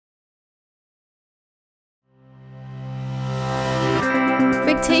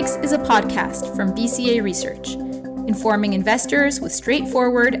Quick Takes is a podcast from BCA Research, informing investors with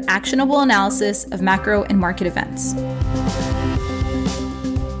straightforward, actionable analysis of macro and market events.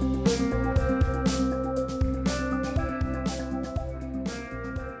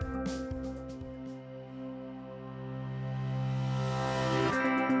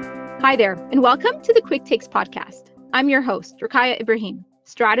 Hi there, and welcome to the Quick Takes podcast. I'm your host, Roukaya Ibrahim,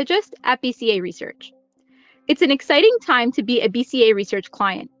 strategist at BCA Research. It's an exciting time to be a BCA Research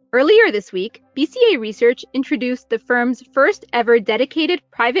client. Earlier this week, BCA Research introduced the firm's first ever dedicated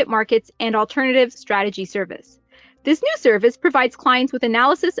private markets and alternative strategy service. This new service provides clients with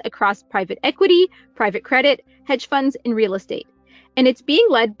analysis across private equity, private credit, hedge funds, and real estate. And it's being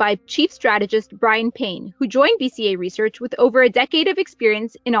led by Chief Strategist Brian Payne, who joined BCA Research with over a decade of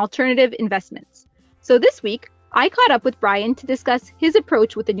experience in alternative investments. So this week, I caught up with Brian to discuss his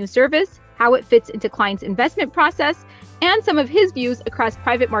approach with the new service, how it fits into clients' investment process, and some of his views across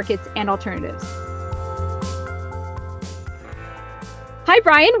private markets and alternatives. Hi,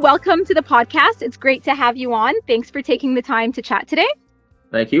 Brian. Welcome to the podcast. It's great to have you on. Thanks for taking the time to chat today.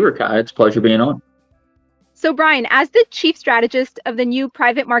 Thank you, Roukaya. It's a pleasure being on. So Brian, as the chief strategist of the new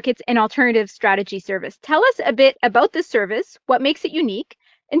private markets and alternative strategy service, tell us a bit about this service, what makes it unique,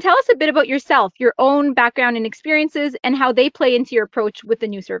 and tell us a bit about yourself, your own background and experiences, and how they play into your approach with the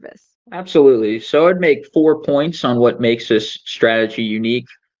new service. Absolutely. So I'd make 4 points on what makes this strategy unique.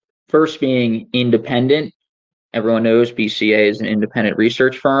 First being independent. Everyone knows BCA is an independent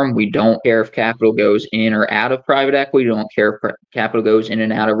research firm. We don't care if capital goes in or out of private equity. We don't care if capital goes in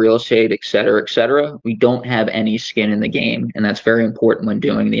and out of real estate, et cetera, et cetera. We don't have any skin in the game. And that's very important when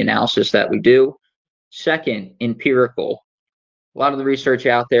doing the analysis that we do. Second, empirical. A lot of the research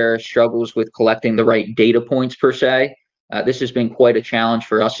out there struggles with collecting the right data points per se. This has been quite a challenge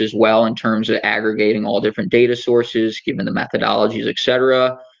for us as well in terms of aggregating all different data sources, given the methodologies, et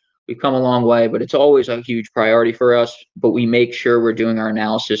cetera. We've come a long way, but it's always a huge priority for us. But we make sure we're doing our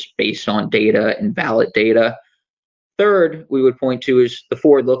analysis based on data and valid data. Third, we would point to is the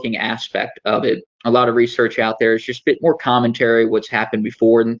forward-looking aspect of it. A lot of research out there is just a bit more commentary, what's happened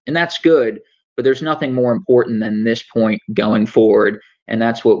before, and that's good. But there's nothing more important than this point going forward. And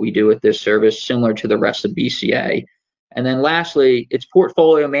that's what we do with this service, similar to the rest of BCA. And then lastly, it's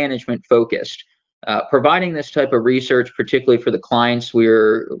portfolio management focused. Providing this type of research, particularly for the clients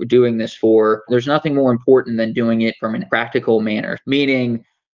we're doing this for, there's nothing more important than doing it from a practical manner. Meaning,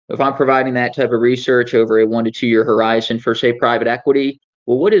 if I'm providing that type of research over a 1 to 2 year horizon for, say, private equity,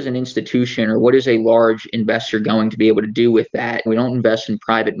 well, what is an institution or what is a large investor going to be able to do with that? We don't invest in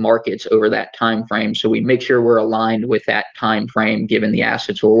private markets over that time frame, so we make sure we're aligned with that time frame given the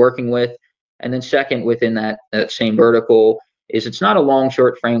assets we're working with. And then second, within that same vertical, is it's not a long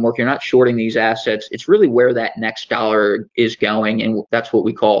short framework. You're not shorting these assets. It's really where that next dollar is going, and that's what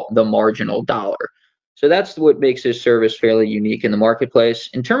we call the marginal dollar. So that's what makes this service fairly unique in the marketplace.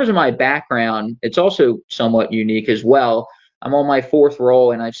 In terms of my background, it's also somewhat unique as well. I'm on my 4th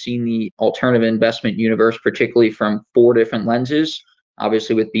role, and I've seen the alternative investment universe, particularly from 4 different lenses,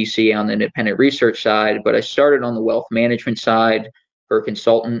 obviously with BCA on the independent research side, but I started on the wealth management side for a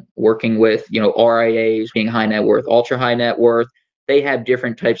consultant working with, RIAs being high net worth, ultra high net worth. They have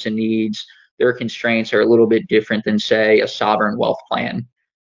different types of needs. Their constraints are a little bit different than, say, a sovereign wealth plan.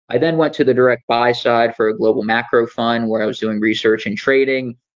 I then went to the direct buy side for a global macro fund where I was doing research and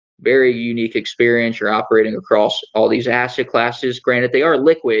trading. Very unique experience. You're operating across all these asset classes. Granted, they are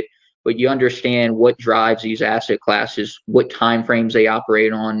liquid, but you understand what drives these asset classes, what timeframes they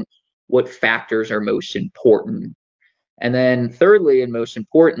operate on, what factors are most important. And then thirdly, and most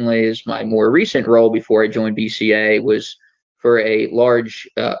importantly, is my more recent role before I joined BCA was for a large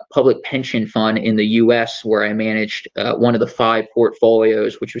public pension fund in the US where I managed one of the 5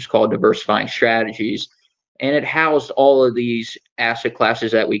 portfolios, which was called Diversifying Strategies. And it housed all of these asset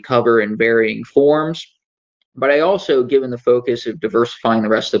classes that we cover in varying forms. But I also, given the focus of diversifying the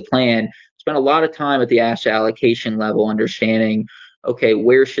rest of the plan, spent a lot of time at the asset allocation level understanding, okay,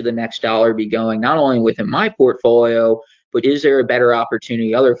 where should the next dollar be going, not only within my portfolio, but is there a better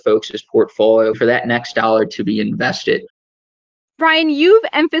opportunity other folks' portfolio for that next dollar to be invested? Brian, you've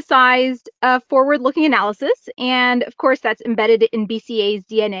emphasized forward-looking analysis, and of course, that's embedded in BCA's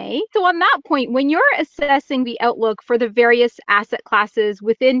DNA. So on that point, when you're assessing the outlook for the various asset classes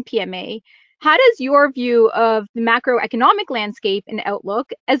within PMA, how does your view of the macroeconomic landscape and outlook,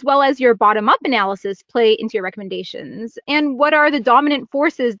 as well as your bottom-up analysis, play into your recommendations? And what are the dominant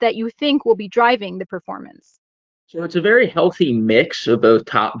forces that you think will be driving the performance? So it's a very healthy mix of both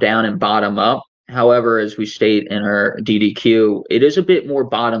top-down and bottom-up. However, as we state in our DDQ, it is a bit more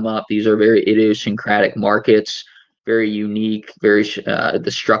bottom-up. These are very idiosyncratic markets, very unique.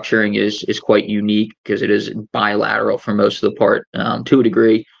 The structuring is quite unique because it is bilateral for most of the part to a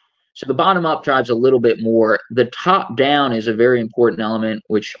degree. So the bottom up drives a little bit more. The top down is a very important element,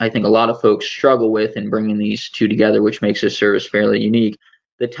 which I think a lot of folks struggle with in bringing these two together, which makes this service fairly unique.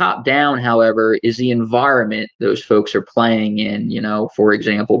 The top down, however, is the environment those folks are playing in. For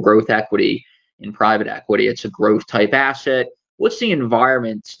example, growth equity in private equity, it's a growth type asset. What's the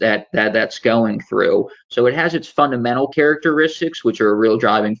environment that's going through? So it has its fundamental characteristics, which are a real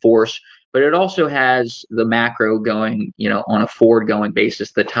driving force, but it also has the macro going, on a forward going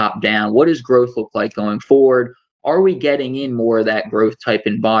basis, the top down. What does growth look like going forward? Are we getting in more of that growth type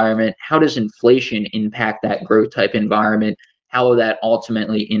environment? How does inflation impact that growth type environment? How will that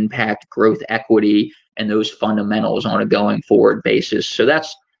ultimately impact growth equity and those fundamentals on a going forward basis? So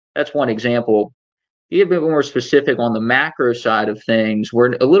that's one example. To get a bit more specific on the macro side of things,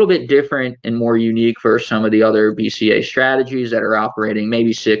 we're a little bit different and more unique for some of the other BCA strategies that are operating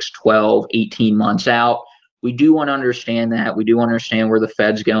maybe 6, 12, 18 months out. We do want to understand that. We do understand where the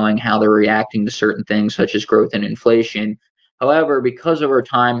Fed's going, how they're reacting to certain things such as growth and inflation. However, because of our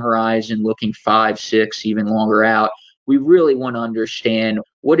time horizon looking 5, 6, even longer out, we really want to understand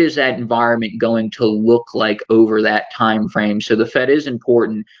what is that environment going to look like over that time frame. So the Fed is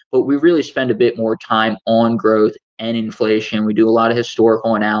important, but we really spend a bit more time on growth and inflation. We do a lot of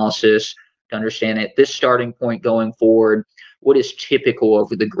historical analysis to understand at this starting point going forward, what is typical of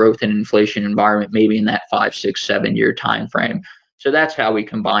the growth and inflation environment, maybe in that 5, 6, 7 year time frame. So that's how we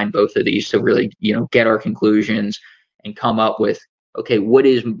combine both of these to really, get our conclusions and come up with, okay, what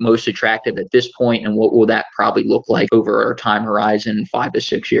is most attractive at this point, and what will that probably look like over our time horizon, 5 to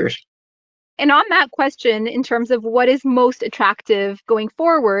 6 years? And on that question, in terms of what is most attractive going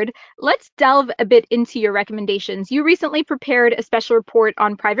forward, let's delve a bit into your recommendations. You recently prepared a special report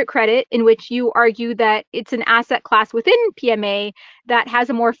on private credit in which you argue that it's an asset class within PMA that has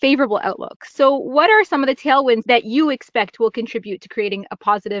a more favorable outlook. So what are some of the tailwinds that you expect will contribute to creating a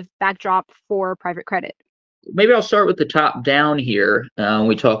positive backdrop for private credit? Maybe I'll start with the top down here.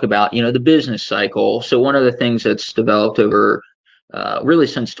 We talk about, the business cycle. So one of the things that's developed over really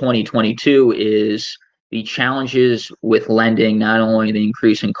since 2022 is the challenges with lending, not only the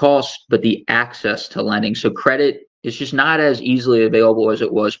increase in costs, but the access to lending. So credit is just not as easily available as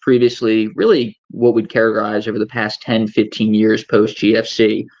it was previously, really what we'd characterize over the past 10, 15 years post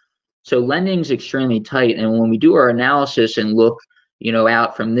GFC. So lending is extremely tight. And when we do our analysis and look,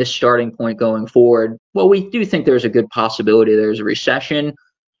 out from this starting point going forward, well, we do think there's a good possibility there's a recession.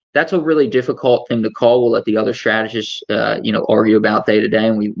 That's a really difficult thing to call. We'll let the other strategists, argue about day to day,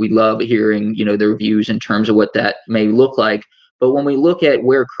 and we love hearing, their views in terms of what that may look like. But when we look at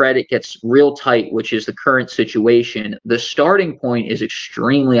where credit gets real tight, which is the current situation, the starting point is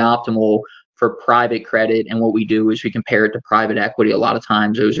extremely optimal for private credit. And what we do is we compare it to private equity. A lot of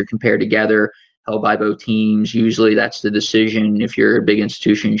times those are compared together, held by both teams. Usually that's the decision. If you're a big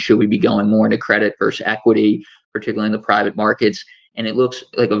institution, should we be going more into credit versus equity, particularly in the private markets? And it looks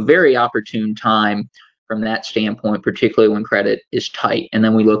like a very opportune time from that standpoint, particularly when credit is tight. And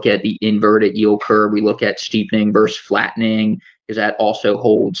then we look at the inverted yield curve. We look at steepening versus flattening, because that also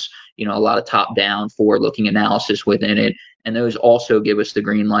holds, a lot of top down forward looking analysis within it. And those also give us the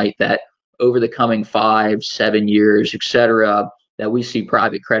green light that over the coming 5, 7 years, et cetera, that we see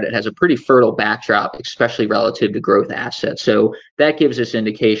private credit has a pretty fertile backdrop, especially relative to growth assets. So that gives us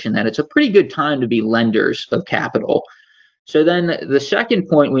indication that it's a pretty good time to be lenders of capital. So then the second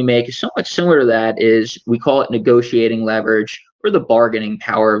point we make is somewhat similar to that, is we call it negotiating leverage or the bargaining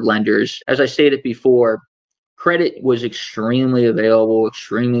power of lenders. As I stated before, credit was extremely available,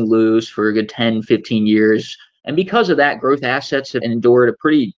 extremely loose for a good 10, 15 years. And because of that, growth assets have endured a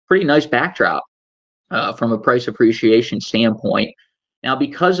pretty nice backdrop from a price appreciation standpoint. Now,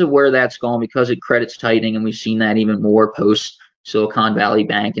 because of where that's gone, because of credit's tightening, and we've seen that even more post Silicon Valley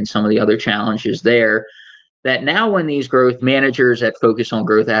Bank and some of the other challenges there, that now when these growth managers that focus on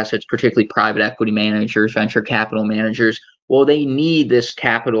growth assets, particularly private equity managers, venture capital managers, well, they need this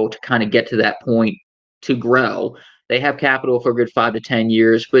capital to kind of get to that point to grow. They have capital for a good 5 to 10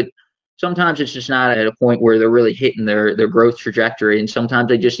 years, but sometimes it's just not at a point where they're really hitting their growth trajectory. And sometimes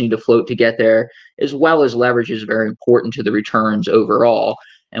they just need to float to get there, as well as leverage is very important to the returns overall.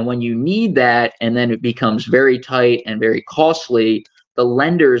 And when you need that, and then it becomes very tight and very costly, the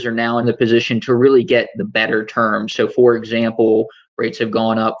lenders are now in the position to really get the better terms. So for example, rates have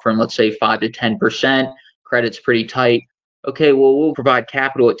gone up from, let's say, 5 to 10%, credit's pretty tight. Okay, well, we'll provide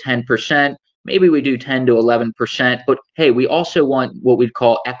capital at 10%. Maybe we do 10 to 11%, but hey, we also want what we'd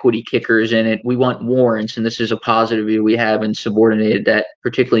call equity kickers in it. We want warrants, and this is a positive view we have in subordinated debt,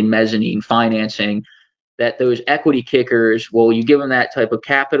 particularly mezzanine financing, that those equity kickers, well, you give them that type of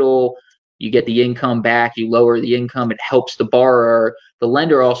capital, you get the income back, you lower the income, it helps the borrower. The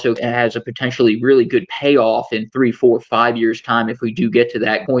lender also has a potentially really good payoff in 3, 4, 5 years' time if we do get to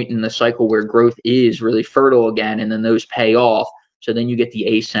that point in the cycle where growth is really fertile again, and then those pay off. So then you get the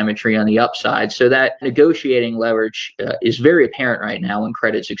asymmetry on the upside. So that negotiating leverage is very apparent right now when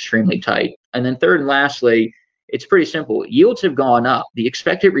credit's extremely tight. And then third and lastly, it's pretty simple. Yields have gone up. The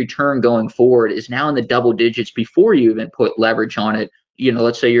expected return going forward is now in the double digits before you even put leverage on it.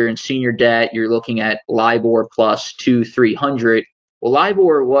 Let's say you're in senior debt, you're looking at LIBOR plus 200-300. Well,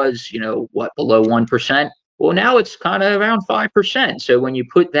 LIBOR was, below 1%. Well, now it's kind of around 5%. So when you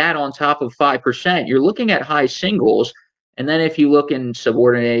put that on top of 5%, you're looking at high singles. And then if you look in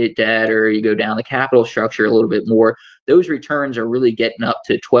subordinated debt or you go down the capital structure a little bit more, those returns are really getting up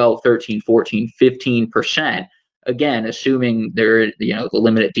to 12, 13, 14, 15%. Again, assuming the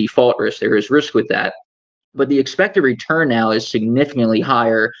limited default risk, there is risk with that. But the expected return now is significantly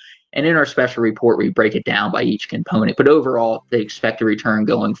higher. And in our special report, we break it down by each component. But overall, the expected return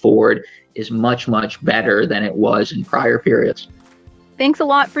going forward is much, much better than it was in prior periods. Thanks a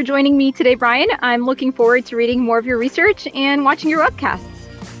lot for joining me today, Brian. I'm looking forward to reading more of your research and watching your webcasts.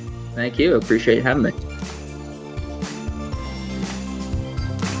 Thank you. Appreciate having me.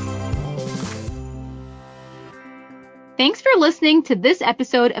 Thanks for listening to this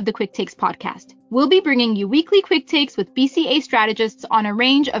episode of the Quick Takes podcast. We'll be bringing you weekly quick takes with BCA strategists on a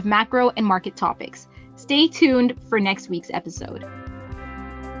range of macro and market topics. Stay tuned for next week's episode.